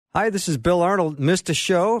Hi, this is Bill Arnold. Missed a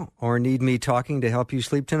show or need me talking to help you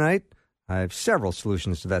sleep tonight? I have several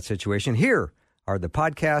solutions to that situation. Here are the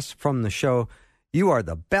podcasts from the show. You are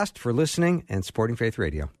the best for listening and supporting Faith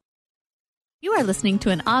Radio. You are listening to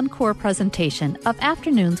an encore presentation of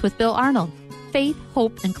Afternoons with Bill Arnold. Faith,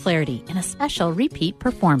 hope, and clarity in a special repeat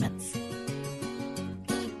performance.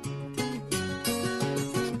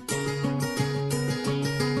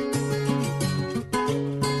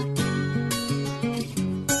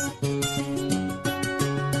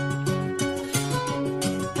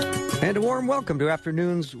 And a warm welcome to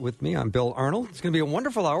Afternoons with me. I'm Bill Arnold. It's going to be a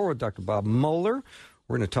wonderful hour with Dr. Bob Moeller.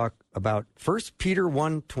 We're going to talk about 1 Peter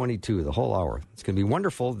 1:22, the whole hour. It's going to be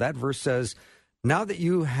wonderful. That verse says, "Now that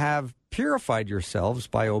you have purified yourselves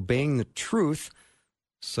by obeying the truth,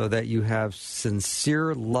 so that you have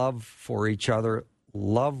sincere love for each other,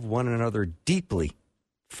 love one another deeply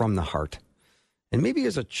from the heart." And maybe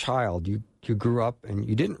as a child, you grew up and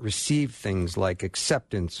you didn't receive things like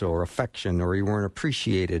acceptance or affection, or you weren't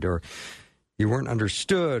appreciated, or you weren't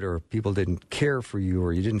understood, or people didn't care for you,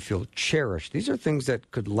 or you didn't feel cherished. These are things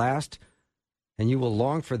that could last, and you will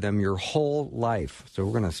long for them your whole life. So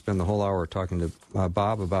we're going to spend the whole hour talking to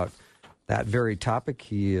Bob about that very topic.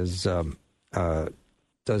 He is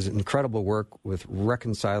does incredible work with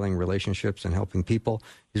reconciling relationships and helping people.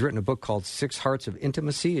 He's written a book called 6 Hearts of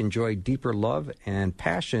Intimacy, Enjoy Deeper Love and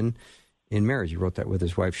Passion in Marriage. He wrote that with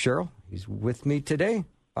his wife, Cheryl. He's with me today.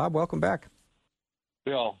 Bob, welcome back.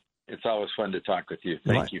 Bill, it's always fun to talk with you.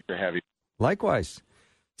 Thank you for having me. Likewise.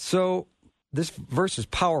 So this verse is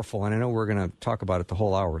powerful, and I know we're going to talk about it the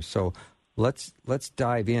whole hour. So let's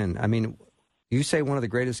dive in. I mean, you say one of the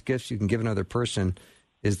greatest gifts you can give another person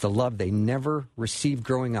is the love they never received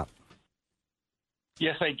growing up.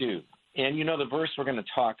 Yes, I do. And you know the verse we're going to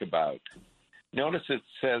talk about, notice it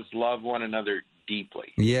says love one another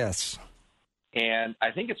deeply. Yes. And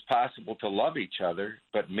I think it's possible to love each other,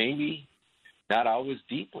 but maybe not always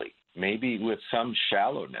deeply, maybe with some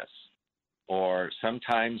shallowness, or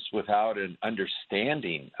sometimes without an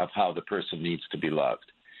understanding of how the person needs to be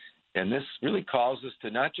loved. And this really calls us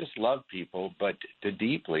to not just love people, but to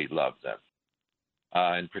deeply love them,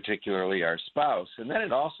 and particularly our spouse. And then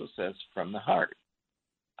it also says from the heart.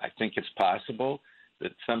 I think it's possible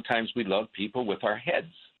that sometimes we love people with our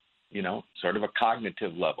heads, you know, sort of a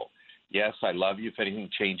cognitive level. Yes, I love you. If anything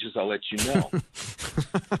changes, I'll let you know.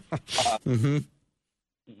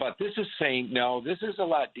 But this is saying, no, this is a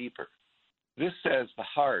lot deeper. This says the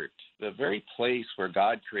heart, the very place where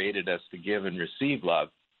God created us to give and receive love,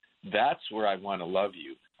 that's where I want to love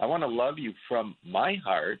you. I want to love you from my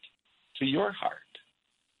heart to your heart.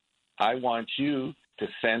 I want you to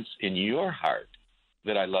sense in your heart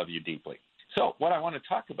that I love you deeply. So what I want to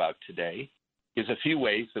talk about today is a few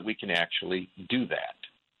ways that we can actually do that.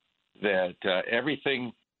 That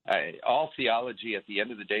everything, all theology at the end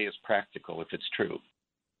of the day is practical if it's true.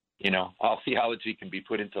 You know, all theology can be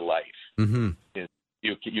put into life. Mm-hmm.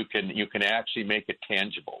 You can actually make it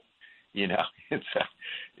tangible. You know,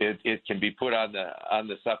 it can be put on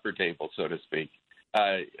the supper table, so to speak,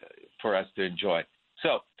 for us to enjoy.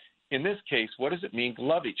 So in this case, what does it mean to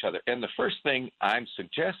love each other? And the first thing I'm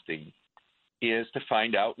suggesting is to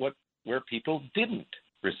find out where people didn't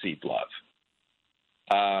receive love.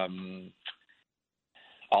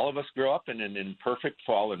 All of us grow up in an imperfect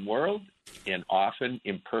fallen world, in often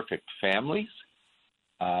imperfect families.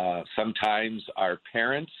 Sometimes our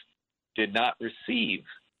parents did not receive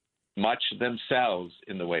much themselves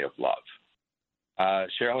in the way of love.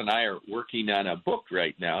 Cheryl and I are working on a book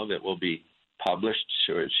right now that will be published.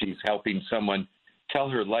 She's helping someone tell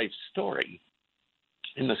her life story.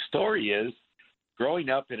 And the story is growing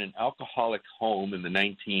up in an alcoholic home in the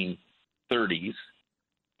 1930s.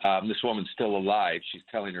 This woman's still alive. She's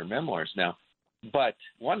telling her memoirs now. But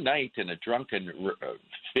one night in a drunken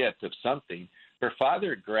fit of something, her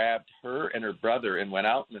father grabbed her and her brother and went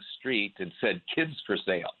out in the street and said, "Kids for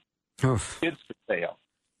sale." Oof. Kids for sale.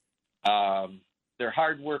 They're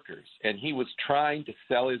hard workers. And he was trying to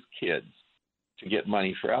sell his kids to get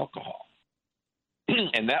money for alcohol.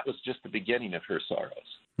 And that was just the beginning of her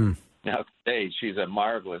sorrows. Now, today, she's a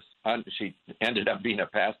marvelous, she ended up being a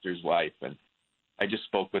pastor's wife, and I just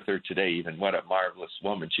spoke with her today, even. What a marvelous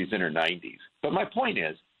woman. She's in her 90s. But my point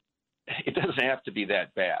is, it doesn't have to be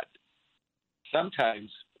that bad.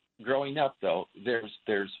 Sometimes, growing up, though,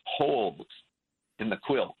 there's holes in the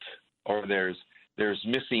quilt, or there's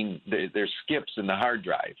skips in the hard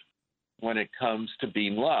drive when it comes to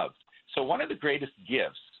being loved. So one of the greatest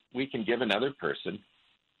gifts we can give another person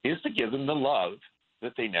is to give them the love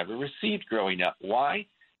that they never received growing up. Why?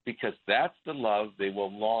 Because that's the love they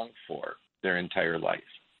will long for their entire life.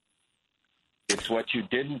 It's what you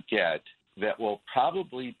didn't get that will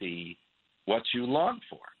probably be what you long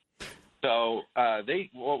for. So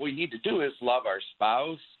what we need to do is love our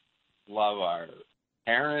spouse, love our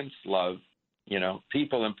parents, love,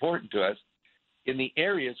 people important to us in the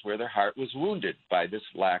areas where their heart was wounded by this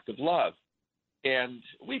lack of love. And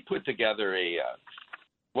we put together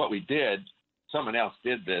what we did. Someone else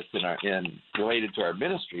did this in related to our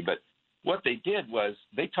ministry, but what they did was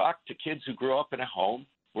they talked to kids who grew up in a home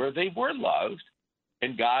where they were loved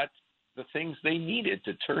and got the things they needed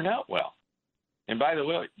to turn out well. And by the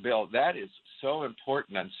way, Bill, that is so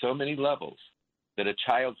important on so many levels, that a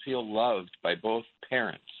child feel loved by both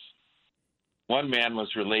parents. One man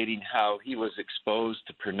was relating how he was exposed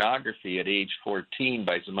to pornography at age 14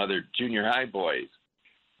 by some other junior high boys.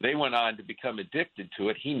 They went on to become addicted to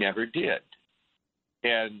it. He never did.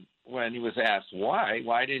 And when he was asked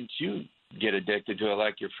why didn't you get addicted to it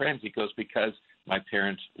like your friends? He goes, because my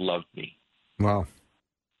parents loved me. Wow.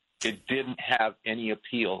 It didn't have any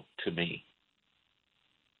appeal to me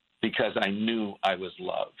because I knew I was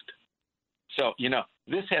loved. So,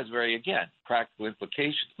 this has very, again, practical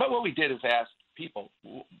implications. But what we did is ask people,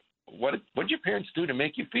 what did your parents do to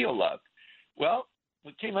make you feel loved? Well,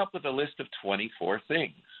 we came up with a list of 24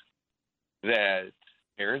 things that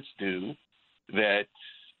parents do that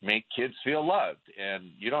make kids feel loved.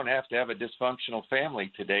 And you don't have to have a dysfunctional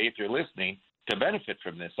family today, if you're listening, to benefit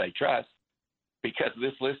from this, I trust, because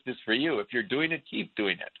this list is for you. If you're doing it, keep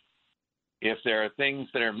doing it. If there are things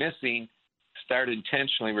that are missing, start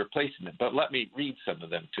intentionally replacing them. But let me read some of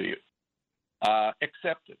them to you.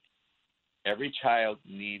 Acceptance. Every child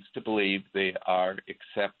needs to believe they are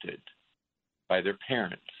accepted by their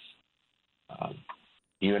parents.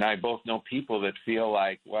 You and I both know people that feel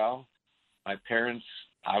like, well, my parents,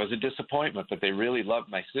 I was a disappointment, but they really loved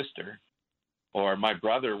my sister, or my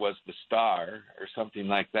brother was the star, or something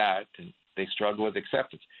like that, and they struggle with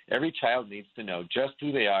acceptance. Every child needs to know just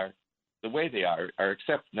who they are, the way they are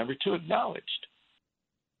accepted. Number two, acknowledged.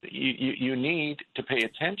 You need to pay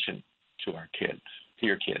attention to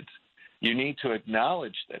your kids. You need to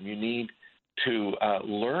acknowledge them. You need to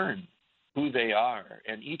learn who they are,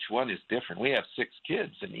 and each one is different. We have 6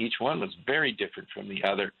 kids, and each one was very different from the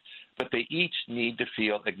other, but they each need to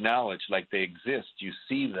feel acknowledged, like they exist. You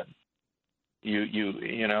see them.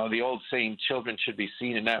 You know, the old saying, children should be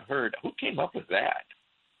seen and not heard. Who came up with that?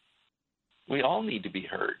 We all need to be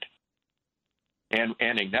heard and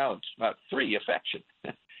acknowledged. 3, affection.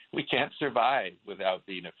 We can't survive without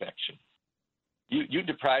being affection. You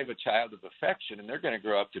deprive a child of affection, and they're going to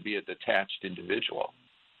grow up to be a detached individual.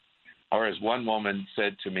 Or as one woman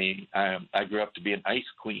said to me, I grew up to be an ice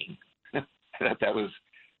queen. I thought that was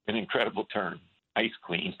an incredible term, ice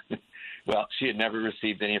queen. Well, she had never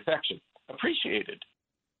received any affection. Appreciated.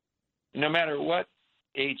 No matter what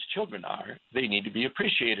age children are, they need to be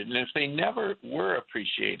appreciated. And if they never were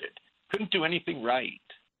appreciated, couldn't do anything right,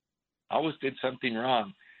 always did something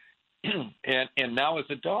wrong, and now as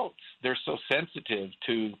adults, they're so sensitive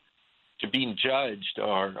to being judged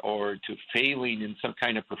or to failing in some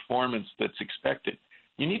kind of performance that's expected.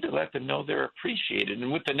 You need to let them know they're appreciated,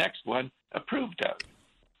 and with the next one, approved of.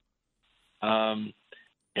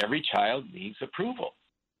 Every child needs approval.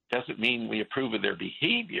 Doesn't mean we approve of their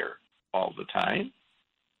behavior all the time.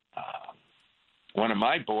 One of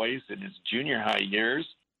my boys in his junior high years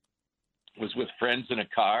was with friends in a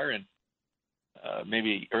car, and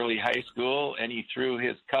maybe early high school, and he threw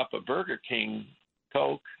his cup of Burger King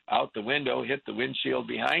Coke out the window, hit the windshield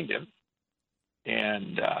behind him,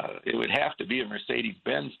 and it would have to be a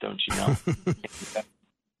Mercedes-Benz, don't you know?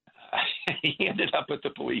 He ended up at the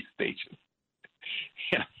police station.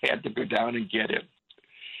 And I had to go down and get him.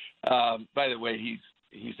 By the way,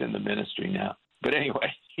 he's in the ministry now. But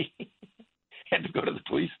anyway, he had to go to the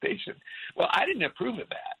police station. Well, I didn't approve of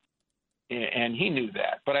that, and he knew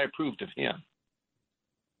that, but I approved of him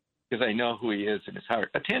because I know who he is in his heart.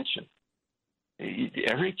 Attention.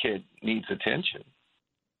 Every kid needs attention.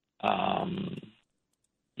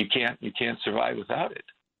 You can't survive without it.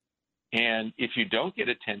 And if you don't get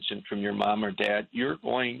attention from your mom or dad, you're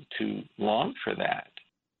going to long for that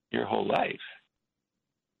your whole life.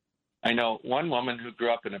 I know one woman who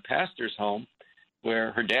grew up in a pastor's home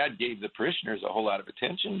where her dad gave the parishioners a whole lot of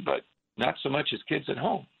attention, but not so much his kids at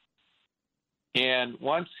home. And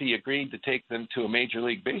once he agreed to take them to a Major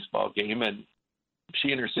League Baseball game, and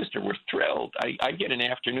she and her sister were thrilled. I get an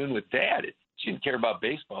afternoon with Dad. She didn't care about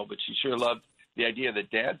baseball, but she sure loved the idea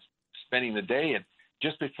that Dad's spending the day. And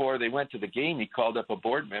just before they went to the game, he called up a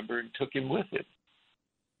board member and took him with him.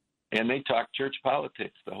 And they talked church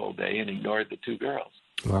politics the whole day and ignored the 2 girls.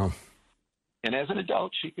 Wow. And as an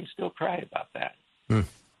adult, she can still cry about that.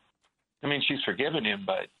 I mean, she's forgiven him,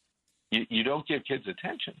 but you don't give kids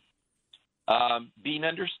attention. Being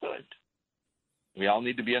understood. We all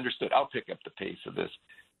need to be understood. I'll pick up the pace of this.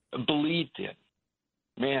 Believed in.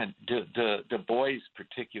 Man, the boys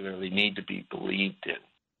particularly need to be believed in.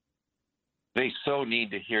 They so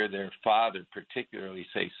need to hear their father particularly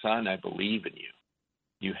say, son, I believe in you.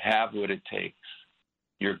 You have what it takes.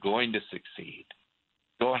 You're going to succeed.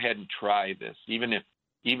 Go ahead and try this. Even if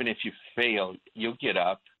you fail, you'll get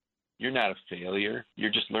up. You're not a failure.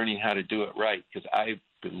 You're just learning how to do it right because I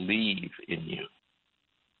believe in you.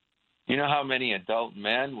 You know how many adult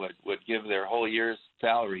men would give their whole year's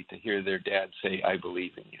salary to hear their dad say, I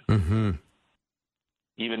believe in you, Mm-hmm.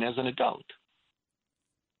 even as an adult.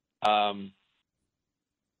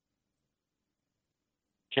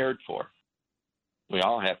 Cared for. We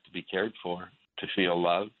all have to be cared for to feel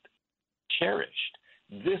loved, cherished.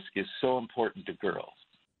 This is so important to girls.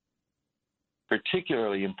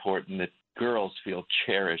 Particularly important that girls feel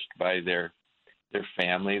cherished by their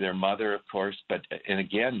family, their mother, of course, and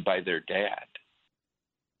again, by their dad.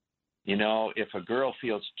 You know, if a girl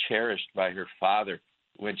feels cherished by her father,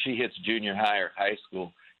 when she hits junior high or high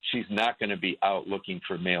school, she's not going to be out looking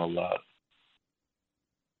for male love.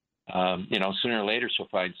 Sooner or later she'll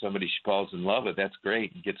find somebody she falls in love with. That's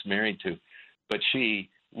great and gets married to. But she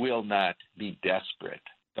will not be desperate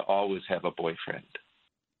to always have a boyfriend.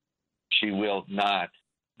 She will not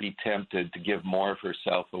be tempted to give more of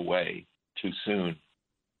herself away too soon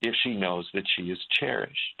if she knows that she is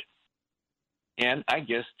cherished. And I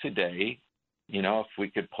guess today, if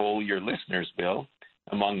we could poll your listeners, Bill,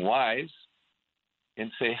 among wives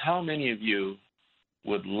and say, how many of you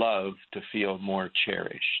would love to feel more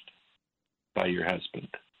cherished by your husband?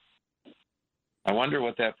 I wonder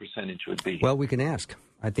what that percentage would be. Well, we can ask.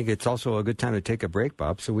 I think it's also a good time to take a break,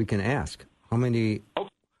 Bob, so we can ask. How many... Okay.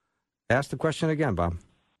 Ask the question again, Bob.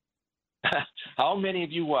 How many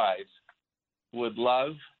of you wives would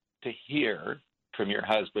love to hear from your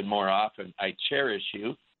husband more often, I cherish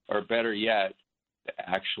you, or better yet, to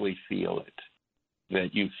actually feel it,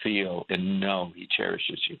 that you feel and know he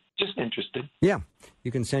cherishes you? Just interested. Yeah.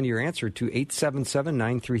 You can send your answer to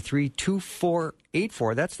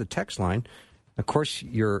 877-933-2484. That's the text line. Of course,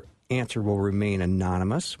 your answer will remain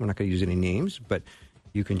anonymous. We're not going to use any names, but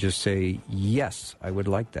you can just say, yes, I would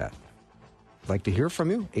like that. I'd like to hear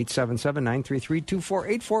from you.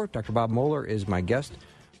 877-933-2484. Dr. Bob Moeller is my guest.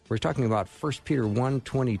 We're talking about 1 Peter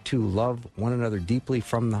 1:22, love one another deeply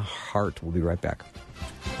from the heart. We'll be right back.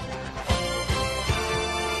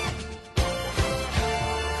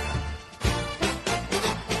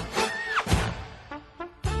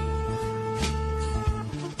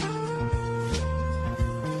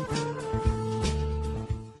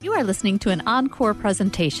 You are listening to an encore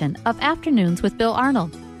presentation of Afternoons with Bill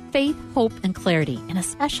Arnold. Faith, hope, and clarity in a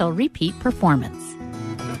special repeat performance.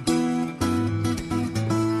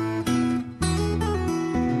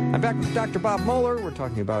 I'm back with Dr. Bob Moeller. We're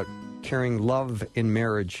talking about caring love in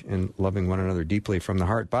marriage and loving one another deeply from the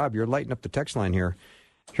heart. Bob, you're lighting up the text line here.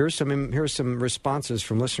 Here's some responses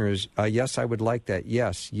from listeners. Yes, I would like that.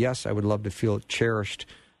 Yes, I would love to feel cherished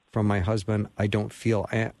from my husband. I don't feel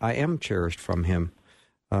I am cherished from him.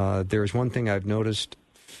 There's one thing I've noticed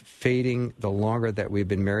fading the longer that we've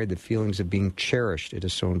been married, the feelings of being cherished. It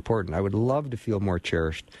is so important. I would love to feel more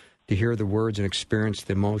cherished, to hear the words and experience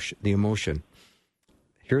the emotion.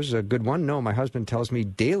 Here's a good one. No, my husband tells me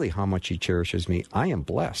daily how much he cherishes me. I am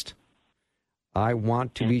blessed. I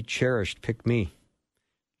want to be cherished. Pick me.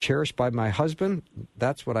 Cherished by my husband,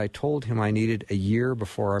 that's what I told him I needed a year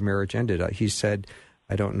before our marriage ended. He said,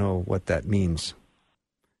 I don't know what that means.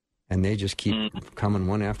 And they just keep coming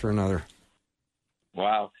one after another.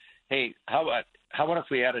 Wow. Hey, how about if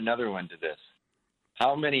we add another one to this?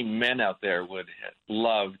 How many men out there would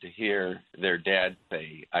love to hear their dad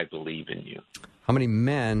say, I believe in you? How many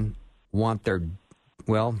men want their,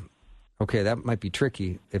 well, okay, that might be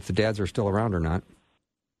tricky if the dads are still around or not.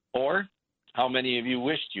 Or how many of you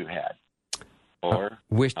wished you had? Or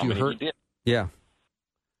wished how you many heard? you did? Yeah.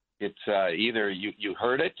 It's either you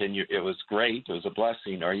heard it and it was great, it was a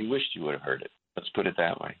blessing, or you wished you would have heard it. Let's put it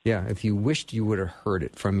that way. Yeah, if you wished you would have heard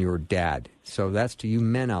it from your dad. So that's to you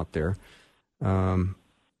men out there.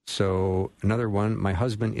 So another one, my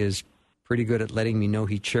husband is pretty good at letting me know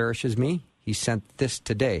he cherishes me. He sent this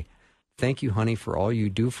today. Thank you, honey, for all you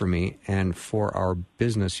do for me and for our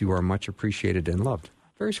business. You are much appreciated and loved.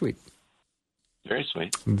 Very sweet. Very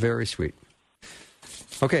sweet. Very sweet.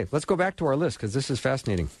 Okay, let's go back to our list because this is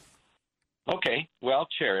fascinating. Okay, well,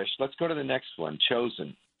 cherished. Let's go to the next one,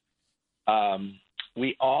 chosen.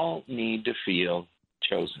 We all need to feel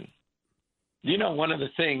chosen. You know, one of the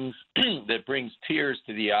things that brings tears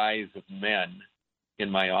to the eyes of men in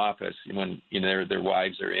my office when their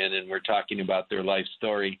wives are in and we're talking about their life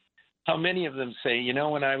story, how many of them say,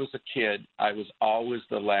 when I was a kid, I was always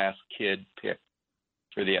the last kid picked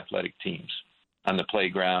for the athletic teams on the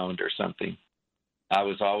playground or something. I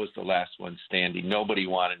was always the last one standing. Nobody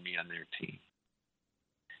wanted me on their team.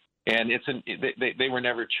 And they were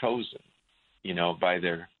never chosen, by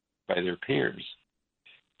their peers.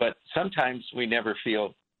 But sometimes we never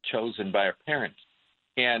feel chosen by our parents.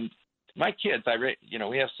 And my kids,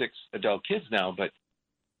 we have 6 adult kids now, but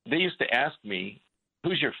they used to ask me,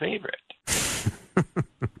 "Who's your favorite?"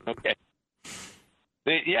 Okay.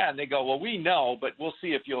 And they go, "Well, we know, but we'll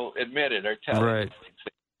see if you'll admit it or tell right. us."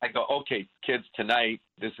 I go, "Okay, kids, tonight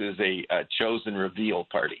this is a chosen reveal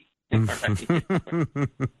party."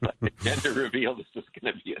 Gender reveal. This is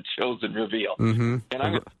going to be a chosen reveal. Mm-hmm.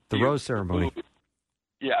 And the rose ceremony.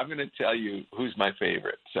 I'm going to tell you who's my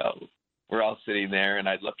favorite. So we're all sitting there, and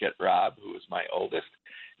I'd look at Rob, who was my oldest,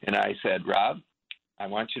 and I said, "Rob, I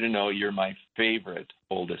want you to know you're my favorite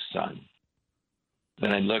oldest son."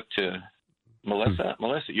 Then I looked to Melissa.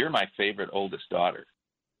 Melissa, you're my favorite oldest daughter.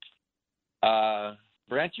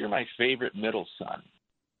 Brent, you're my favorite middle son.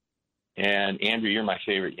 And Andrew, you're my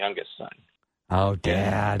favorite youngest son. Oh,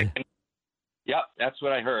 Dad. Yep, that's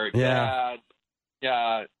what I heard. Yeah. Dad.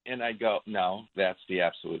 Yeah. And I go, no, that's the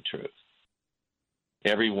absolute truth.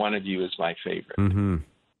 Every one of you is my favorite. Mm-hmm.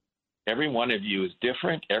 Every one of you is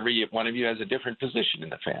different. Every one of you has a different position in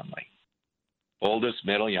the family. Oldest,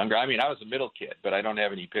 middle, younger. I mean, I was a middle kid, but I don't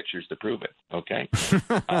have any pictures to prove it. Okay.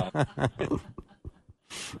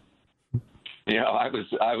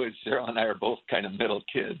 Cheryl and I are both kind of middle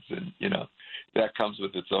kids, and, that comes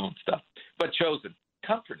with its own stuff. But chosen,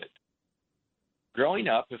 comforted. Growing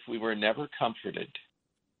up, if we were never comforted,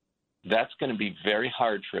 that's going to be very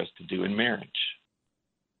hard for us to do in marriage.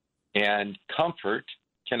 And comfort,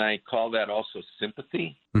 can I call that also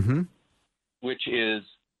sympathy? Mm-hmm. Which is,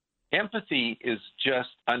 empathy is just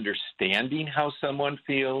understanding how someone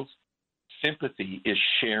feels. Sympathy is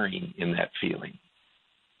sharing in that feeling.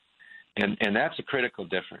 And that's a critical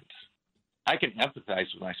difference. I can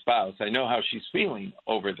empathize with my spouse. I know how she's feeling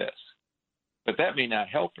over this. But that may not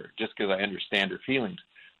help her just because I understand her feelings.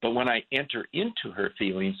 But when I enter into her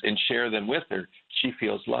feelings and share them with her, she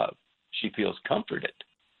feels loved. She feels comforted.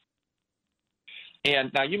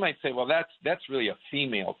 And now you might say, well, that's really a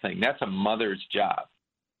female thing. That's a mother's job.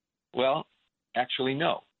 Well, actually,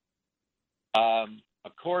 no.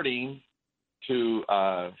 According to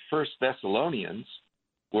 1 Thessalonians,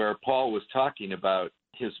 where Paul was talking about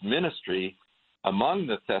his ministry among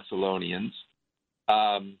the Thessalonians,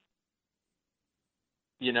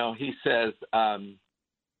 he says, 1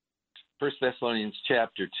 Thessalonians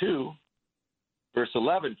chapter 2, verse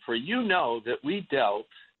 11, "For you know that we dealt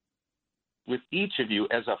with each of you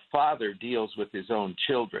as a father deals with his own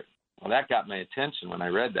children." Well, that got my attention when I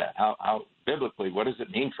read that. How biblically, what does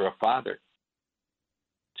it mean for a father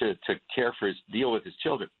to care for deal with his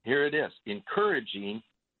children? Here it is: encouraging,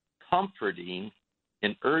 comforting,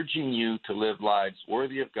 and urging you to live lives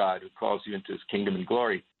worthy of God who calls you into his kingdom and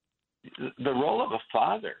glory. The role of a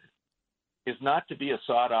father is not to be a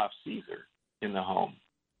sawed-off Caesar in the home.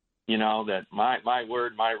 That my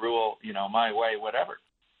word, my rule, my way, whatever.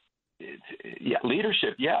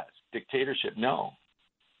 Leadership, yes. Dictatorship, no.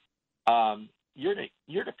 You're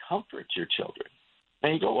to comfort your children.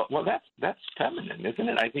 And you go, well, that's feminine, isn't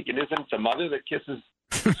it? I think it isn't the mother that kisses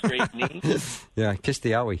the straight knee. Yeah, kiss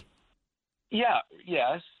the owie. Yeah,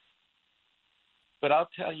 yes. But I'll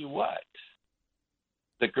tell you what.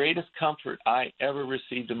 The greatest comfort I ever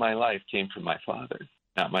received in my life came from my father,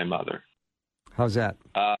 not my mother. How's that?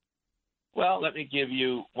 Well, let me give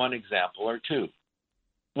you one example or two.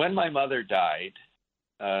 When my mother died,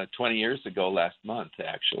 20 years ago, last month,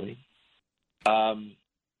 actually,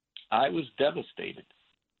 I was devastated.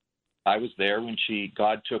 I was there when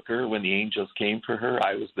God took her, when the angels came for her.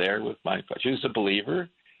 I was there with she was a believer,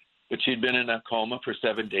 but she'd been in a coma for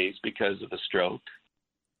 7 days because of a stroke.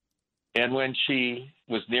 And when she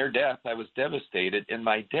was near death, I was devastated, and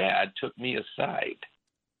my dad took me aside.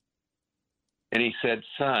 And he said,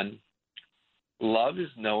 "Son, love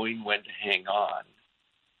is knowing when to hang on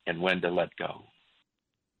and when to let go."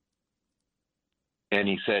 And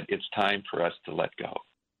he said, "It's time for us to let go."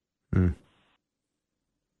 Mm.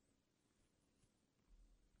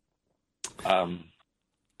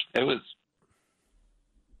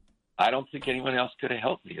 I don't think anyone else could have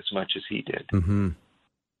helped me as much as he did. Mm-hmm.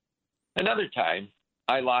 Another time,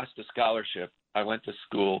 I lost a scholarship. I went to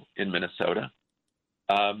school in Minnesota,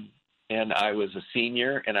 and and I was a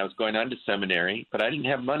senior, and I was going on to seminary, but I didn't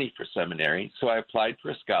have money for seminary, so I applied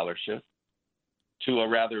for a scholarship to a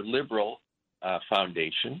rather liberal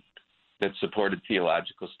foundation that supported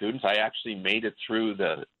theological students. I actually made it through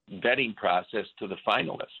the vetting process to the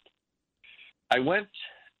finalist. I went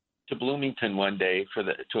to Bloomington one day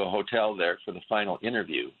to a hotel there for the final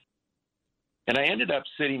interview, and I ended up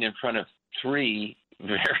sitting in front of 3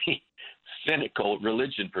 very cynical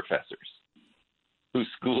religion professors whose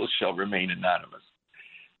schools shall remain anonymous.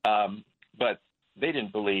 But they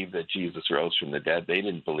didn't believe that Jesus rose from the dead. They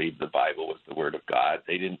didn't believe the Bible was the Word of God.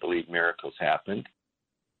 They didn't believe miracles happened.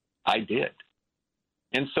 I did.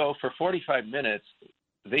 And so for 45 minutes,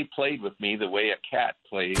 they played with me the way a cat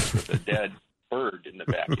plays with a dead bird in the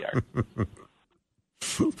backyard.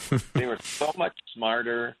 They were so much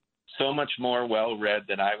smarter, so much more well-read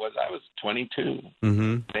than I was. I was 22.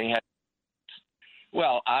 Mm-hmm. They had,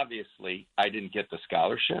 well, obviously, I didn't get the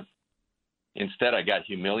scholarship. Instead, I got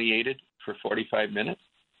humiliated for 45 minutes,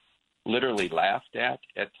 literally laughed at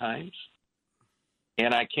times.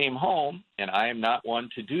 And I came home, and I am not one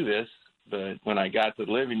to do this, but when I got to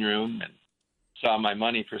the living room and saw my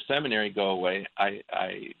money for seminary go away, I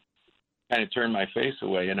kind of turned my face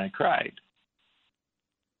away and I cried.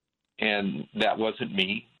 And that wasn't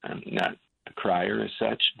me. I'm not a crier as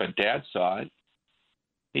such, but Dad saw it.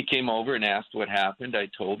 He came over and asked what happened. I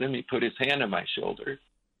told him. He put his hand on my shoulder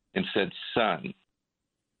and said, "Son,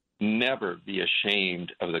 never be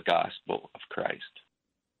ashamed of the gospel of Christ."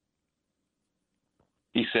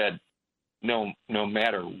 He said, no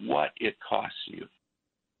matter what it costs you,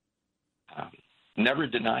 never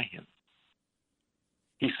deny him.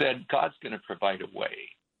 He said, God's going to provide a way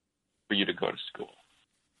for you to go to school.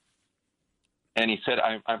 And he said,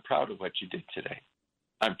 I'm proud of what you did today.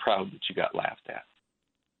 I'm proud that you got laughed at.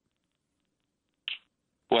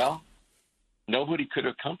 Well, nobody could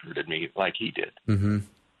have comforted me like he did. Mm-hmm.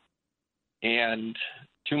 And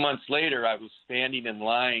 2 months later, I was standing in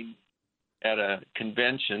line at a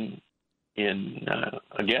convention in,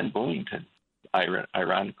 again, Bloomington,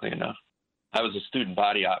 ironically enough. I was a student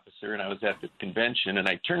body officer, and I was at the convention, and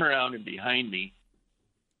I turn around, and behind me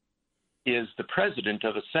is the president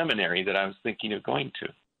of a seminary that I was thinking of going to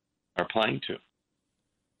or applying to.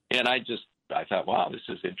 And I thought, wow, this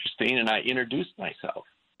is interesting, and I introduced myself.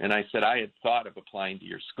 And I said, I had thought of applying to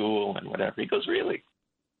your school and whatever. He goes, really?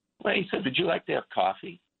 Well, he said, would you like to have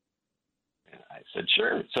coffee? And I said,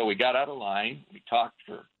 sure. So we got out of line. We talked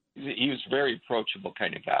he was a very approachable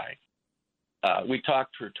kind of guy. We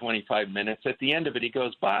talked for 25 minutes. At the end of it, he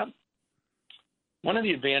goes, Bob, one of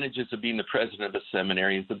the advantages of being the president of a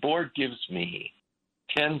seminary is the board gives me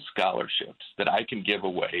 10 scholarships that I can give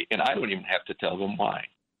away, and I don't even have to tell them why.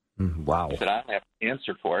 Wow. I said, I don't have to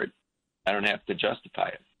answer for it. I don't have to justify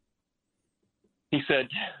it. He said,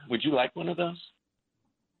 would you like one of those?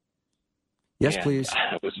 Yes, and please.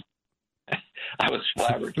 I was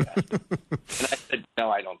flabbergasted. And I said,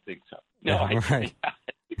 no, I don't think so. No, I think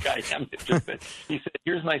I am interested. He said,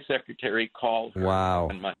 here's my secretary, call her. Wow.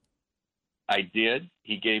 I did.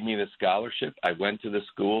 He gave me the scholarship. I went to the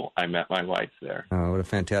school. I met my wife there. Oh, what a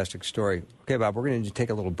fantastic story. Okay, Bob, we're going to take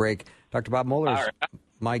a little break. Dr. Bob Moeller is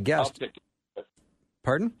my guest.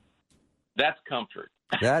 Pardon? That's comfort.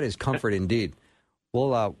 That is comfort indeed.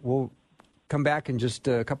 We'll come back in just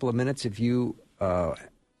a couple of minutes if you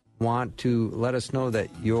want to let us know that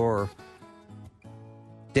your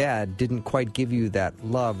dad didn't quite give you that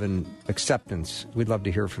love and acceptance. We'd love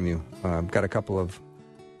to hear from you. I've got a couple of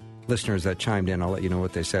listeners that chimed in. I'll let you know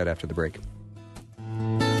what they said after the break.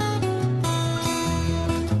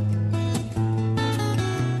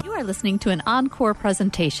 You are listening to an encore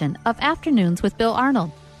presentation of Afternoons with Bill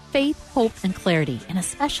Arnold. Faith, hope, and clarity in a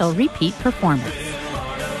special repeat performance.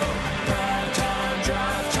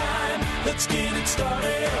 Let's get it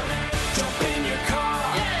started. Jump in your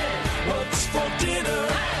car. Yeah. What's for dinner?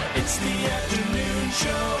 It's the afternoon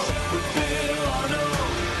show with Bill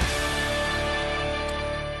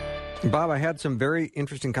Arnold. Bob, I had some very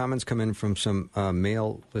interesting comments come in from some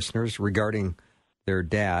male listeners regarding their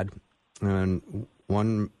dad. And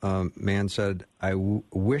one man said, I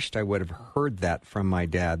wished I would have heard that from my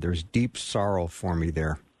dad. There's deep sorrow for me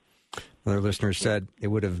there. Another listener said, it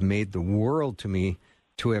would have made the world to me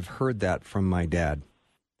to have heard that from my dad,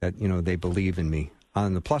 that, they believe in me.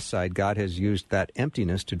 On the plus side, God has used that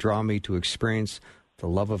emptiness to draw me to experience the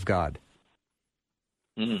love of God.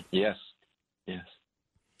 Yes.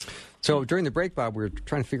 So during the break, Bob, we were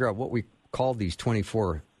trying to figure out what we call these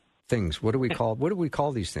 24 things. What do we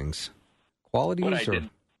call these things? Qualities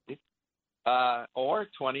or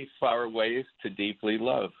 24 ways to deeply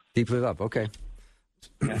love. Deeply love, okay.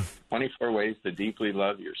 Yeah. 24 ways to deeply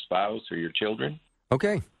love your spouse or your children.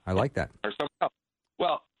 Okay, I like that. Or someone else.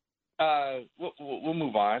 Well, we'll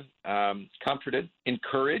move on. Comforted,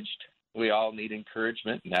 encouraged. We all need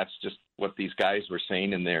encouragement, and that's just what these guys were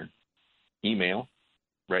saying in their email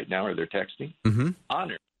right now, or they're texting. Mm-hmm.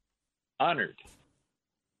 Honored.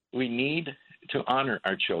 We need to honor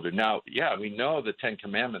our children. Now, yeah, we know the Ten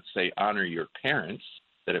Commandments say honor your parents,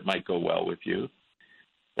 that it might go well with you.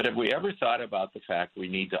 But have we ever thought about the fact we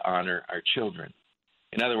need to honor our children?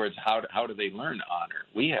 In other words, how do they learn honor?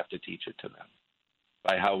 We have to teach it to them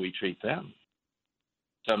by how we treat them.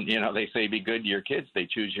 Some, they say be good to your kids. They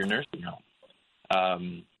choose your nursing home.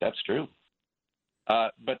 That's true.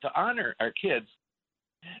 But to honor our kids,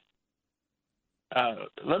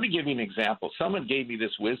 let me give you an example. Someone gave me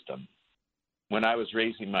this wisdom when I was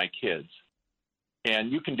raising my kids, and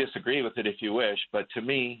you can disagree with it if you wish, but to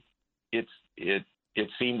me, it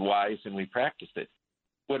seemed wise, and we practiced it.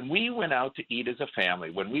 When we went out to eat as a family,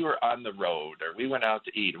 when we were on the road or we went out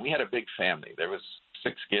to eat, and we had a big family, there was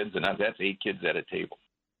 6 kids, and that's 8 kids at a table.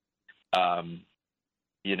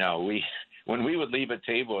 When we would leave a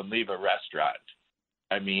table and leave a restaurant,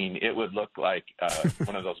 I mean, it would look like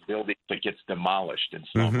one of those buildings that gets demolished in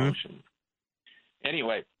slow motion.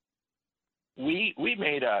 Anyway, we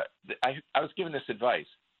made I was given this advice: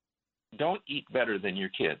 don't eat better than your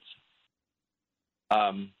kids.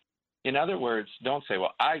 In other words, don't say,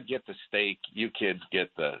 well, I get the steak, you kids get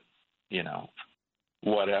the,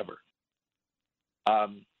 whatever.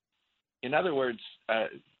 In other words,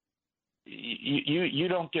 you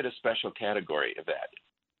don't get a special category of that.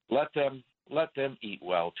 Let them eat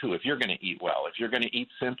well, too, if you're going to eat well. If you're going to eat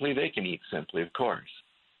simply, they can eat simply, of course.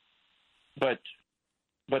 But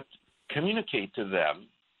communicate to them.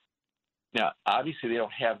 Now, obviously, they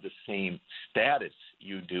don't have the same status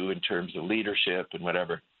you do in terms of leadership and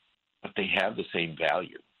whatever, but they have the same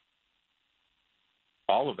value.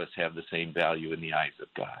 All of us have the same value in the eyes of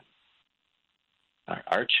God.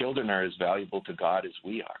 Our children are as valuable to God as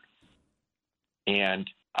we are. And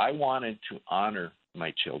I wanted to honor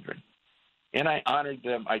my children. And I honored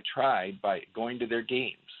them, I tried, by going to their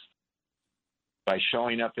games, by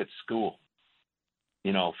showing up at school,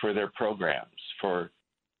 for their programs, for,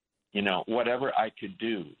 whatever I could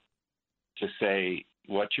do to say,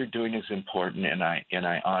 what you're doing is important, and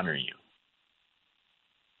I honor you.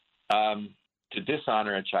 To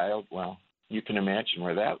dishonor a child, well, you can imagine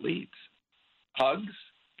where that leads. Hugs,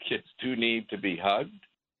 kids do need to be hugged.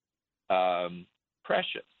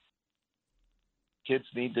 Precious. Kids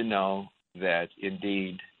need to know that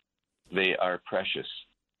indeed they are precious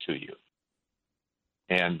to you,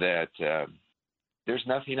 and that there's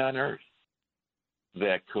nothing on earth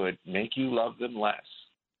that could make you love them less.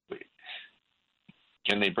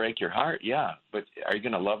 Can they break your heart? Yeah, but are you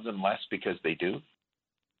going to love them less because they do?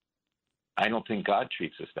 I don't think God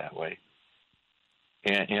treats us that way.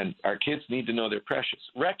 And our kids need to know they're precious.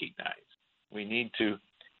 Recognize. We need to,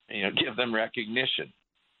 give them recognition.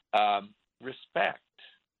 Respect.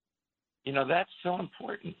 That's so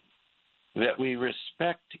important, that we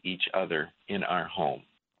respect each other in our home,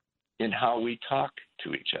 in how we talk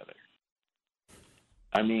to each other.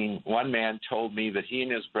 I mean, one man told me that he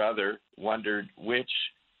and his brother wondered which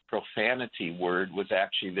profanity word was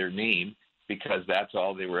actually their name, because that's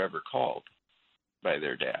all they were ever called by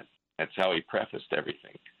their dad. That's how he prefaced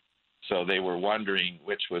everything. So they were wondering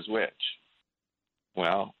which was which.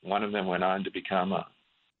 Well, one of them went on to become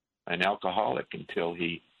an alcoholic until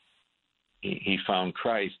he found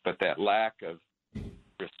Christ, but that lack of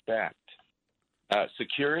respect.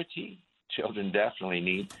 Security, children definitely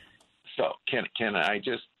need. So can I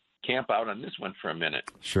just camp out on this one for a minute?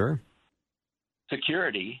 Sure.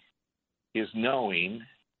 Security is knowing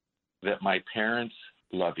that my parents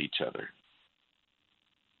love each other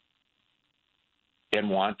and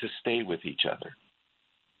want to stay with each other.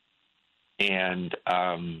 And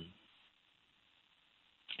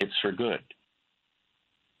it's for good.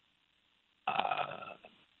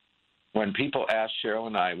 When people ask Cheryl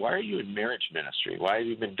and I, why are you in marriage ministry? Why have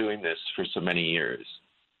you been doing this for so many years?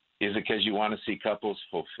 Is it because you want to see couples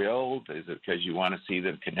fulfilled? Is it because you want to see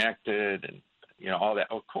them connected and, all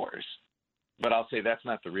that? Of course. But I'll say that's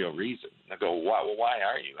not the real reason. They'll go, why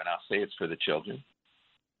are you? And I'll say it's for the children.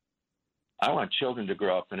 I want children to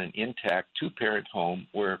grow up in an intact 2-parent home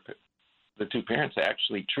where the 2 parents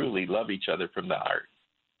actually truly love each other from the heart.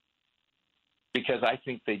 Because I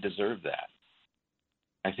think they deserve that.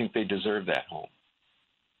 I think they deserve that home.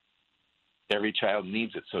 Every child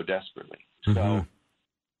needs it so desperately. Mm-hmm. So,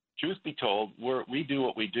 truth be told, we do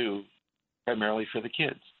what we do primarily for the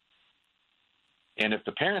kids. And if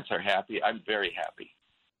the parents are happy, I'm very happy.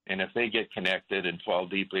 And if they get connected and fall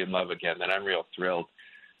deeply in love again, then I'm real thrilled.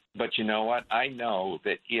 But you know what? I know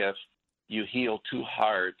that if you heal two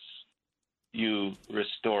hearts, you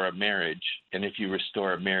restore a marriage. And if you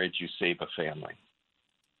restore a marriage, you save a family.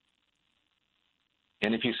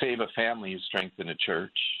 And if you save a family, you strengthen a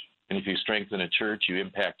church. And if you strengthen a church, you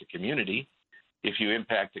impact a community. If you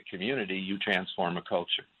impact a community, you transform a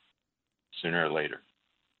culture sooner or later.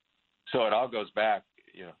 So it all goes back,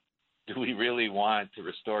 do we really want to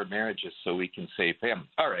restore marriages so we can save families?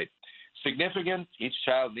 All right. Significant. Each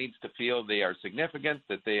child needs to feel they are significant,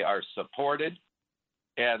 that they are supported,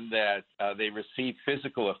 and that they receive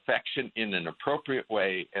physical affection in an appropriate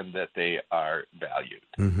way, and that they are valued.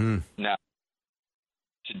 Mm-hmm. Now,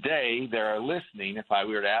 today, there are listening. If I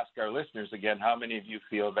were to ask our listeners again, how many of you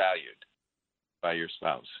feel valued by your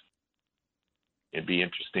spouse? It'd be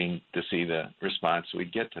interesting to see the response we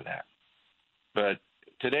get to that. But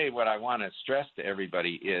today, what I want to stress to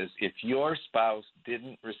everybody is if your spouse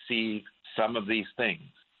didn't receive some of these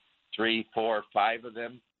things, 3, 4, 5 of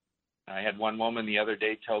them, I had one woman the other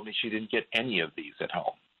day told me she didn't get any of these at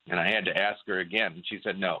home. And I had to ask her again. And she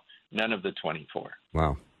said, no, none of the 24.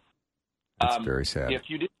 Wow. That's very sad. If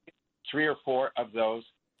you didn't get 3 or 4 of those,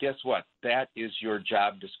 guess what? That is your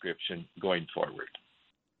job description going forward.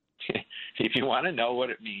 If you want to know what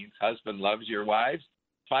it means, husband loves your wives,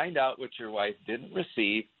 find out what your wife didn't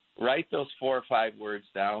receive, write those 4 or 5 words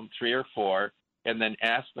down, 3 or 4, and then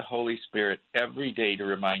ask the Holy Spirit every day to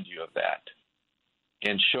remind you of that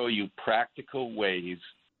and show you practical ways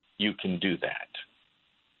you can do that.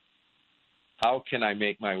 How can I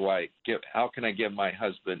make my wife, how can I give my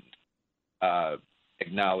husband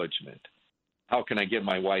acknowledgement? How can I give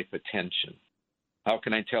my wife attention? How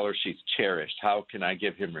can I tell her she's cherished? How can I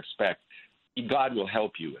give him respect? God will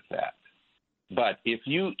help you with that. But if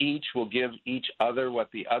you each will give each other what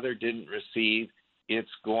the other didn't receive, it's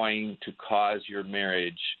going to cause your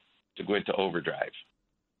marriage to go into overdrive.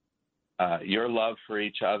 Your love for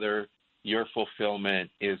each other, your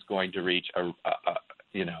fulfillment is going to reach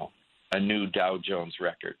a new Dow Jones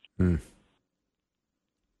record. Mm.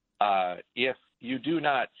 If you do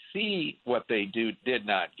not see what they did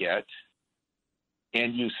not get,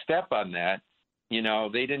 and you step on that,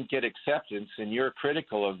 they didn't get acceptance, and you're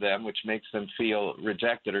critical of them, which makes them feel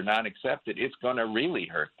rejected or not accepted, it's going to really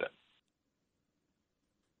hurt them.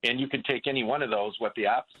 And you can take any one of those, what the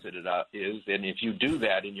opposite of that is, and if you do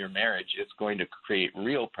that in your marriage, it's going to create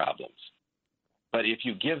real problems. But if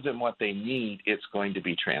you give them what they need, it's going to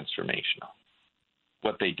be transformational,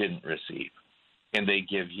 what they didn't receive, and they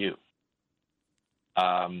give you.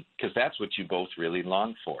 Because that's what you both really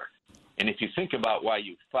long for. And if you think about why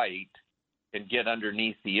you fight and get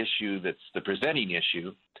underneath the issue that's the presenting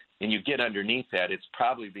issue, and you get underneath that, it's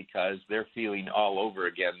probably because they're feeling all over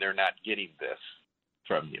again they're not getting this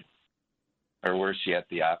from you. Or worse yet,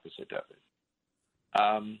 the opposite of it.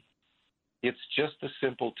 It's just a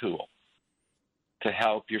simple tool to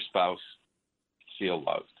help your spouse feel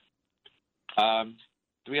loved.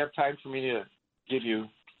 Do we have time for me to give you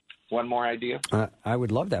one more idea? I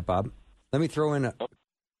would love that, Bob. Let me throw in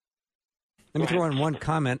one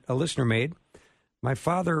comment a listener made. My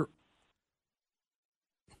father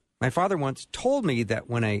once told me that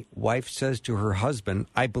when a wife says to her husband,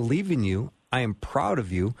 "I believe in you, I am proud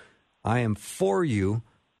of you, I am for you,"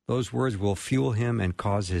 those words will fuel him and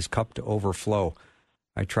cause his cup to overflow.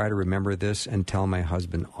 I try to remember this and tell my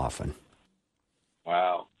husband often.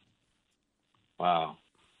 Wow.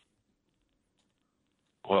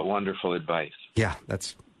 What wonderful advice. Yeah,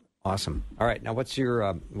 that's awesome. All right, now what's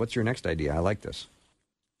your next idea? I like this.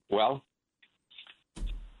 Well,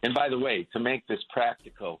 and by the way, to make this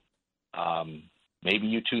practical, maybe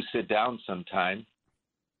you two sit down sometime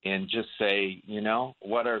and just say,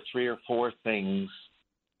 what are 3 or 4 things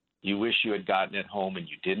you wish you had gotten at home and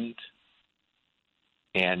you didn't?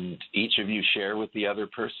 And each of you share with the other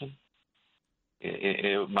person.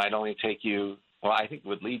 It might only take you, I think it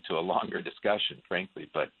would lead to a longer discussion, frankly,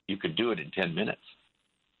 but you could do it in 10 minutes.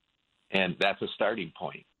 And that's a starting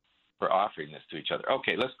point for offering this to each other.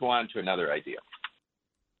 Okay, let's go on to another idea.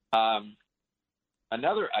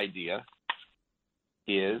 Another idea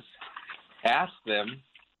is ask them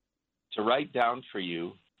to write down for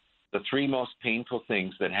you the 3 most painful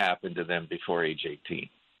things that happened to them before age 18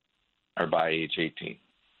 or by age 18.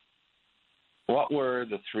 What were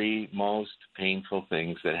the 3 most painful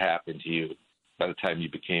things that happened to you by the time you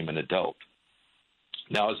became an adult?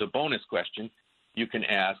 Now, as a bonus question, you can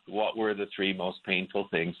ask, what were the 3 most painful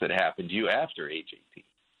things that happened to you after age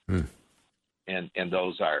 18? And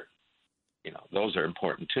those are, those are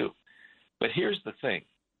important too. But here's the thing.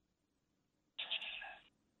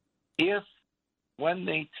 If when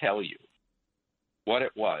they tell you what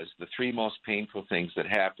it was, the three most painful things that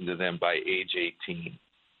happened to them by age 18,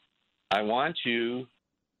 I want you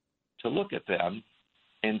to look at them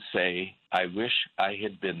and say, I wish I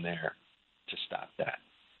had been there to stop that.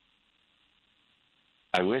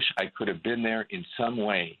 I wish I could have been there in some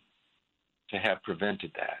way to have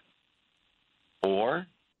prevented that. Or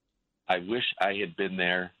I wish I had been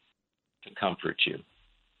there to comfort you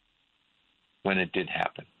when it did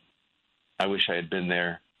happen. I wish I had been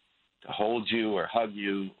there to hold you or hug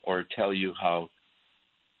you or tell you how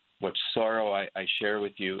what sorrow I share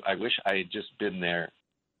with you. I wish I had just been there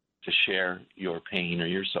to share your pain or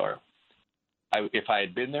your sorrow. If I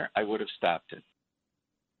had been there, I would have stopped it.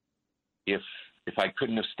 If I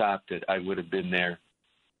couldn't have stopped it, I would have been there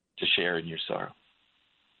to share in your sorrow.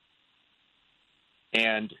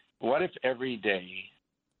 And what if every day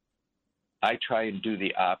I try and do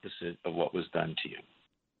the opposite of what was done to you?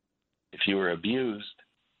 If you were abused,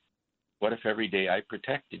 what if every day I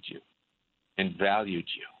protected you and valued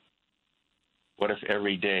you? What if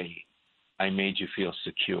every day I made you feel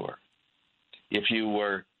secure? If you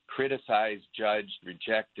were criticized, judged,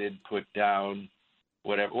 rejected, put down,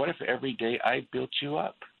 whatever, what if every day I built you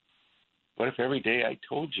up? What if every day I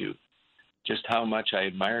told you just how much I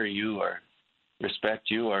admire you or respect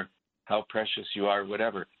you or how precious you are,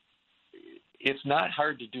 whatever? It's not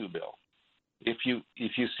hard to do, Bill. If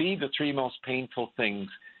you see the three most painful things,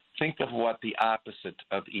 think of what the opposite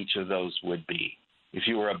of each of those would be. If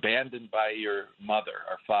you were abandoned by your mother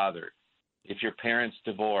or father, if your parents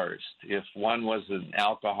divorced, if one was an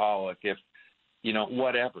alcoholic, if,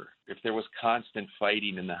 whatever, if there was constant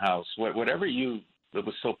fighting in the house, whatever that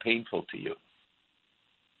was so painful to you,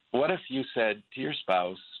 what if you said to your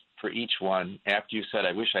spouse for each one, after you said,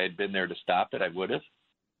 I wish I had been there to stop it, I would have,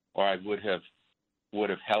 or I would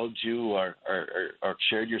have held you or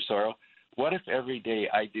shared your sorrow, what if every day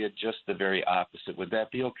I did just the very opposite? Would that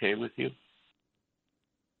be okay with you?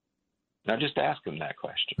 Now just ask them that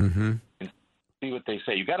question and see what they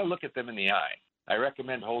say. You got to look at them in the eye. I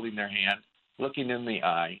recommend holding their hand, looking in the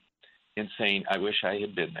eye, and saying, I wish I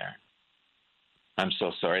had been there. I'm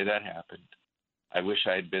so sorry that happened. I wish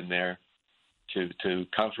I had been there to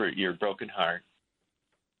comfort your broken heart.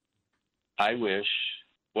 I wish,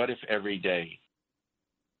 what if every day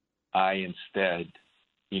I instead,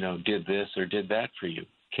 did this or did that for you,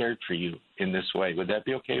 cared for you in this way? Would that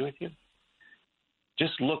be okay with you?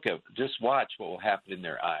 Just watch what will happen in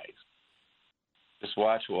their eyes. Just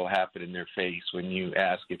watch what will happen in their face when you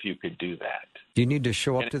ask if you could do that. Do you need to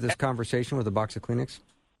show up to this conversation with a box of Kleenex?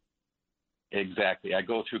 Exactly. I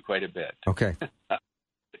go through quite a bit. Okay.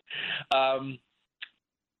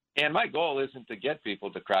 And my goal isn't to get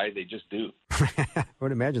people to cry. They just do. I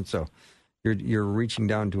would imagine so. You're reaching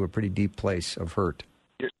down to a pretty deep place of hurt.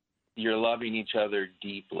 You're loving each other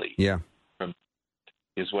deeply. Yeah.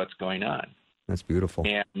 Is what's going on. That's beautiful.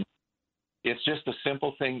 And it's just a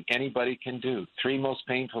simple thing anybody can do. Three most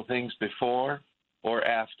painful things before or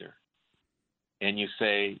after. And you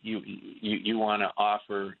say you want to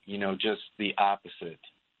offer, just the opposite,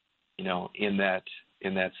 in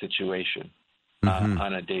that situation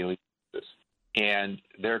on a daily basis. And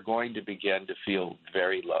they're going to begin to feel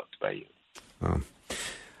very loved by you.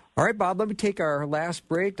 All right, Bob, let me take our last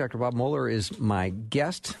break. Dr. Bob Moeller is my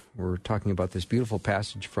guest. We're talking about this beautiful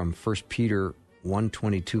passage from 1 Peter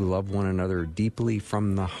 1:22, love one another deeply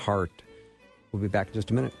from the heart. We'll be back in just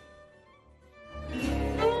a minute.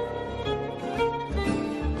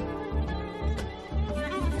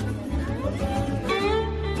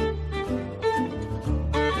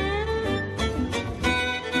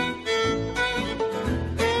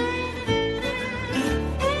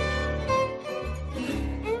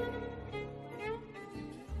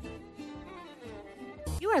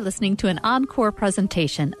 Listening to an encore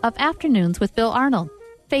presentation of Afternoons with Bill Arnold.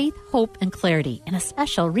 Faith, hope, and clarity in a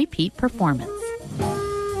special repeat performance.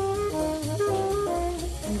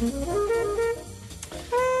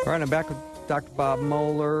 All right, I'm back with Dr. Bob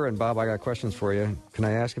Moeller. And Bob, I got questions for you. Can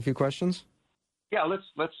I ask a few questions? Yeah,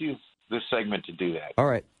 let's use this segment to do that. All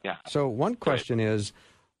right. Yeah. So one question is,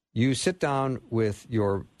 you sit down with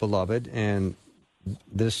your beloved, and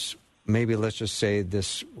this, maybe let's just say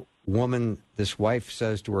this woman, this wife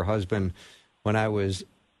says to her husband, when I was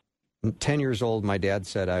 10 years old, my dad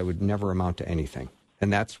said I would never amount to anything.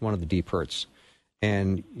 And that's one of the deep hurts.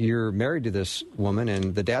 And you're married to this woman,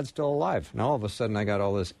 and the dad's still alive. And all of a sudden, I got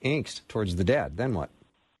all this angst towards the dad. Then what?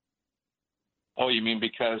 Oh, you mean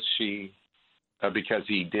because he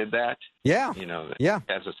did that? Yeah.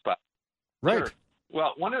 As a spot. Right. Sure.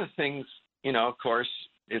 Well, one of the things, of course,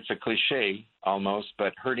 it's a cliche almost,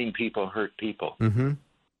 but hurting people hurt people. Mm-hmm.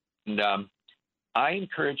 And I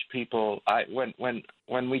encourage people,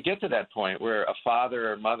 when we get to that point where a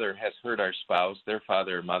father or mother has hurt our spouse, their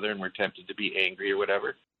father or mother, and we're tempted to be angry or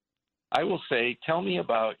whatever, I will say, tell me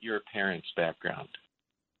about your parents' background.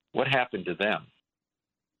 What happened to them?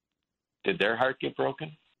 Did their heart get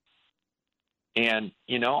broken? And,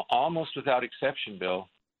 almost without exception, Bill,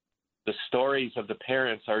 the stories of the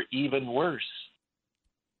parents are even worse.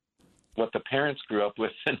 What the parents grew up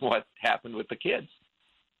with than what happened with the kids.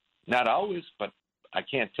 Not always, but I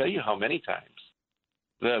can't tell you how many times.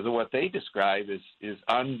 What they describe is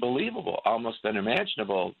unbelievable, almost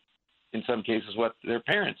unimaginable in some cases, what their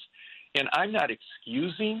parents. And I'm not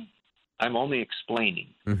excusing, I'm only explaining.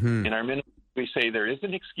 Mm-hmm. In our ministry, we say there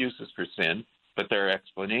isn't excuses for sin, but there are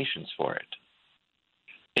explanations for it.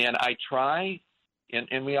 And I try,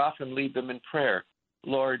 and we often lead them in prayer.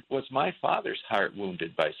 Lord, was my father's heart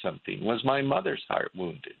wounded by something? Was my mother's heart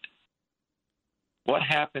wounded? What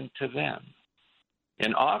happened to them?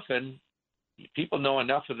 And often, people know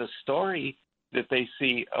enough of the story that they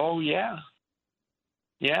see, oh, yeah,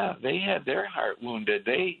 they had their heart wounded.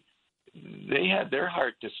 They had their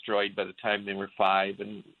heart destroyed by the time they were 5.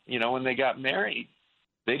 And, when they got married,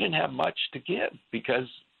 they didn't have much to give because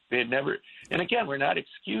they had never. And again, we're not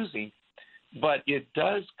excusing, but it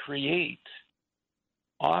does create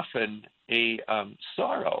often a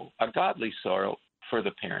sorrow, a godly sorrow for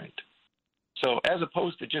the parent. So as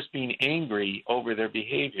opposed to just being angry over their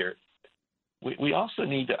behavior, we also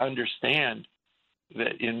need to understand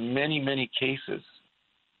that in many, many cases,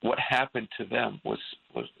 what happened to them was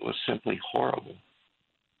simply horrible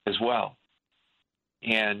as well.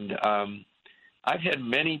 And I've had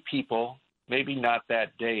many people, maybe not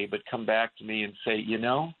that day, but come back to me and say,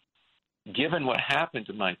 given what happened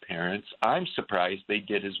to my parents, I'm surprised they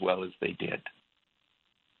did as well as they did.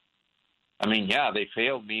 I mean, yeah, they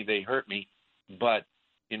failed me, they hurt me, but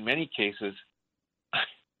in many cases,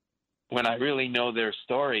 when I really know their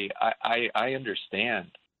story, I understand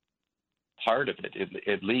part of it,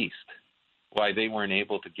 at least, why they weren't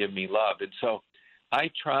able to give me love. And so I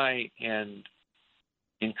try and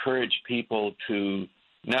encourage people to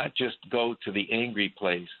not just go to the angry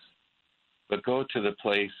place, but go to the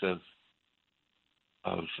place of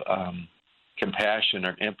compassion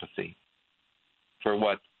or empathy for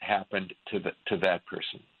what happened to that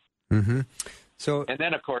person. Mm-hmm. So, and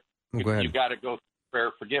then, of course, you got to go through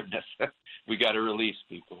prayer forgiveness. We got to release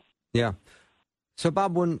people. Yeah. So,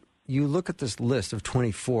 Bob, when you look at this list of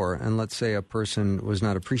 24, and let's say a person was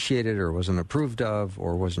not appreciated or wasn't approved of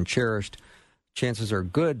or wasn't cherished, chances are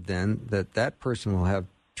good then that person will have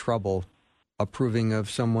trouble approving of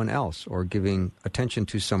someone else or giving attention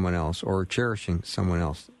to someone else or cherishing someone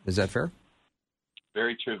else. Is that fair?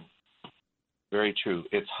 Very true. Very true.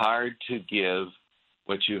 It's hard to give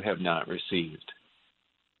what you have not received.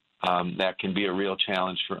 That can be a real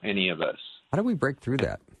challenge for any of us. How do we break through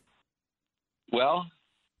that? Well,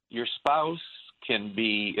 your spouse can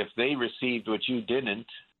be, if they received what you didn't,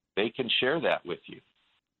 they can share that with you.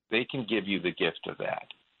 They can give you the gift of that.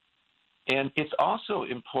 And it's also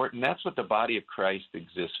important, that's what the body of Christ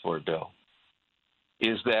exists for, Bill,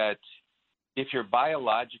 is that if your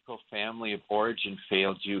biological family of origin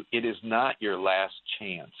failed you, it is not your last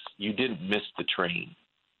chance. You didn't miss the train.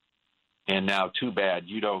 And now, too bad,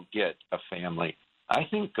 you don't get a family. I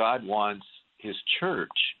think God wants his church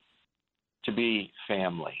to be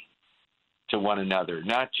family to one another,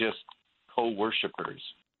 not just co-worshipers.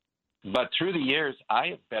 But through the years, I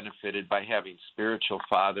have benefited by having spiritual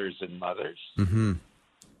fathers and mothers. Mm-hmm.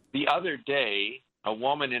 The other day, a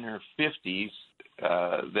woman in her 50s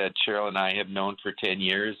that Cheryl and I have known for 10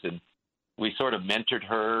 years, and we sort of mentored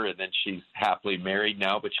her, and then she's happily married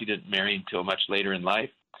now, but she didn't marry until much later in life.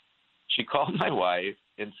 She called my wife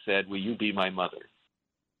and said, "Will you be my mother?"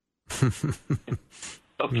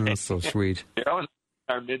 Okay. That's so sweet. Cheryl and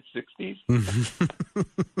I are in our mid-60s,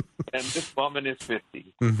 and this woman is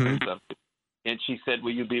 50. Mm-hmm. And she said,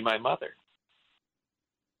 "Will you be my mother?"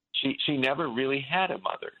 She never really had a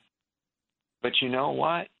mother. But you know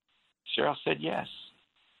what? Cheryl said, "Yes,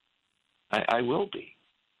 I will be."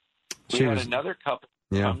 We had another couple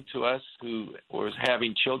come to us who was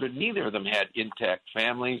having children. Neither of them had intact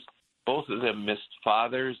families. Both of them missed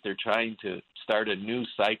fathers. They're trying to start a new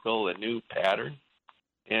cycle, a new pattern.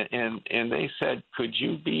 And they said, "Could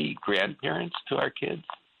you be grandparents to our kids?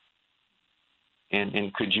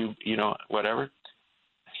 And could you, whatever?"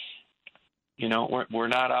 We're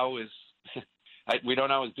not always, we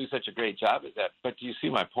don't always do such a great job at that. But do you see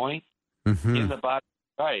my point? Mm-hmm. In the body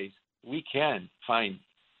of Christ, we can find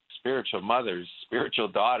spiritual mothers, spiritual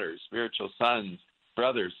daughters, spiritual sons,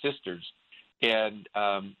 brothers, sisters. And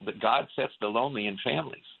but God sets the lonely in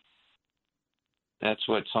families. That's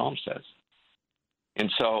what Psalm says. And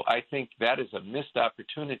so I think that is a missed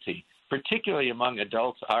opportunity, particularly among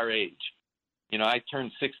adults our age. You know, I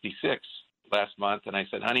turned 66 last month, and I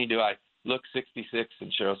said, honey, do I look 66?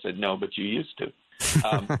 And Cheryl said, no, but you used to.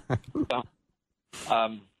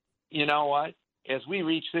 You know what? As we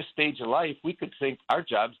reach this stage of life, we could think our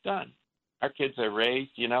job's done. Our kids are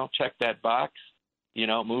raised, you know, check that box, you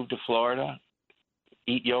know, move to Florida,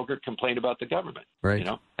 eat yogurt, complain about the government. Right. You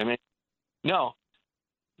know, I mean, no,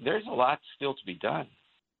 there's a lot still to be done.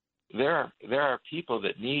 There are people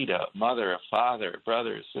that need a mother, a father, a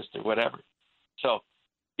brother, a sister, whatever. So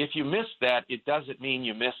if you missed that, it doesn't mean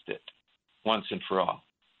you missed it once and for all.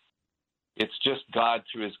 It's just God,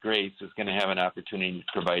 through his grace, is going to have an opportunity to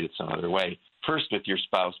provide it some other way. First with your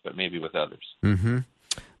spouse, but maybe with others. Mm-hmm.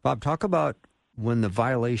 Bob, talk about when the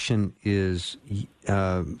violation is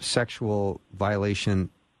sexual violation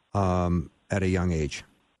at a young age.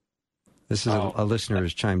 This is a listener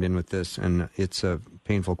has chimed in with this, and it's a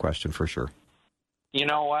painful question for sure. You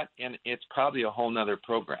know what? And it's probably a whole nother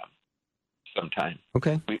program sometime.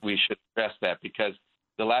 Okay. We should address that, because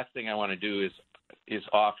the last thing I want to do is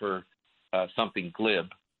offer something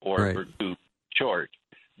glib or too short.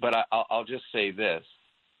 But I'll just say this.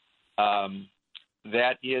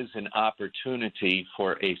 That is an opportunity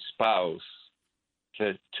for a spouse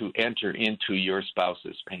to enter into your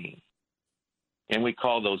spouse's pain. And we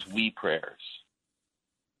call those we prayers.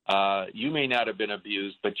 You may not have been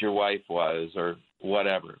abused, but your wife was, or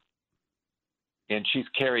whatever. And she's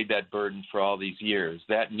carried that burden for all these years.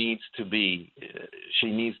 That needs to be,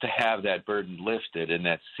 she needs to have that burden lifted, and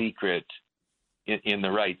that secret in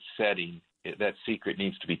the right setting, that secret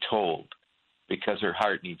needs to be told, because her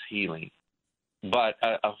heart needs healing. But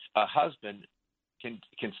a husband can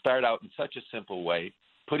start out in such a simple way,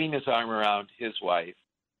 putting his arm around his wife,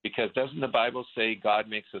 because doesn't the Bible say God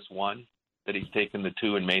makes us one, that he's taken the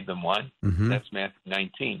two and made them one? Mm-hmm. That's Matthew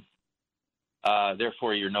 19.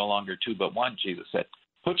 Therefore, you're no longer two but one, Jesus said.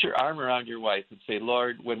 Put your arm around your wife and say,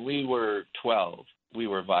 Lord, when we were 12, we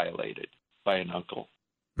were violated by an uncle.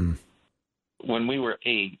 Mm. When we were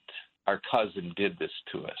 8, our cousin did this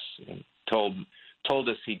to us and told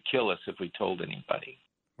us he'd kill us if we told anybody.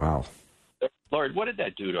 Wow. Lord, what did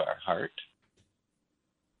that do to our heart?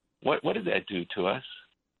 What did that do to us?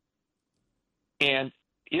 And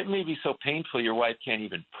it may be so painful your wife can't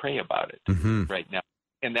even pray about it right now.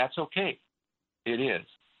 And that's okay. It is.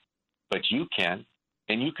 But you can,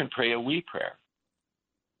 and you can pray a we prayer.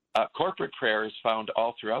 Corporate prayer is found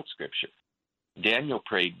all throughout Scripture. Daniel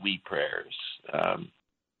prayed we prayers.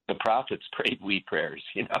 The prophets prayed we prayers.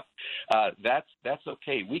 You know, that's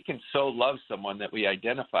okay. We can so love someone that we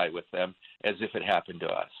identify with them as if it happened to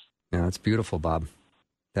us. Yeah, that's beautiful, Bob.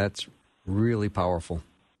 That's really powerful.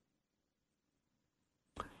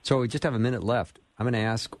 So we just have a minute left. I'm going to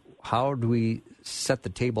ask, how do we set the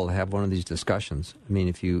table to have one of these discussions? I mean,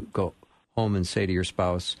 if you go home and say to your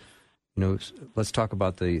spouse, you know, let's talk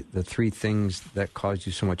about the 3 things that caused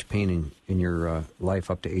you so much pain in your life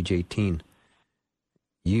up to age 18.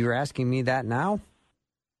 You're asking me that now?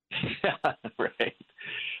 Right.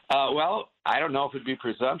 Well, I don't know if it'd be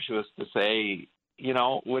presumptuous to say, you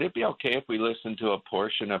know, would it be okay if we listened to a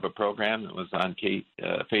portion of a program that was on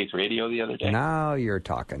Faith Radio the other day? Now you're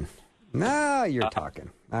talking.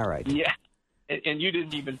 Talking. All right. Yeah. And you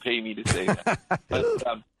didn't even pay me to say that. But,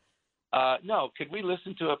 no, could we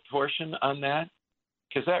listen to a portion on that?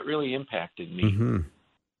 Because that really impacted me. Mm-hmm.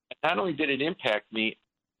 Not only did it impact me,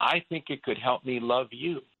 I think it could help me love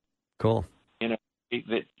you. Cool. In a way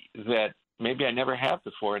that maybe I never have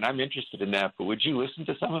before, and I'm interested in that. But would you listen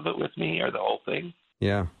to some of it with me, or the whole thing?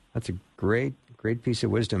 Yeah, that's a great piece of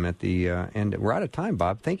wisdom at the end. We're out of time,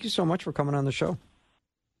 Bob. Thank you so much for coming on the show.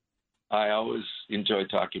 I always enjoy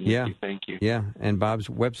talking with you. Thank you. Yeah, and Bob's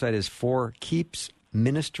website is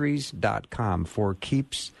forkeepsministries.com,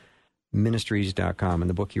 forkeepsministries.com. And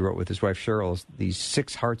the book he wrote with his wife, Cheryl, is These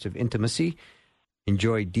 6 Hearts of Intimacy.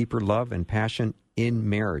 Enjoy deeper love and passion in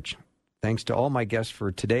marriage. Thanks to all my guests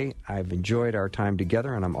for today. I've enjoyed our time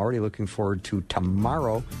together, and I'm already looking forward to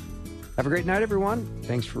tomorrow. Have a great night, everyone.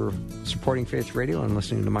 Thanks for supporting Faith Radio and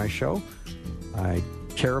listening to my show. I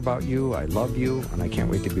care about you, I love you, and I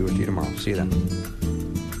can't wait to be with you tomorrow. See you then.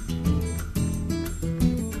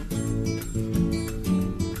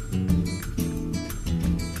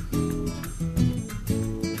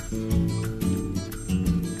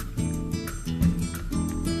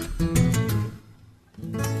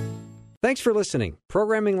 Thanks for listening.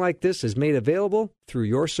 Programming like this is made available through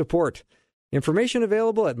your support. Information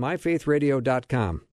available at myfaithradio.com.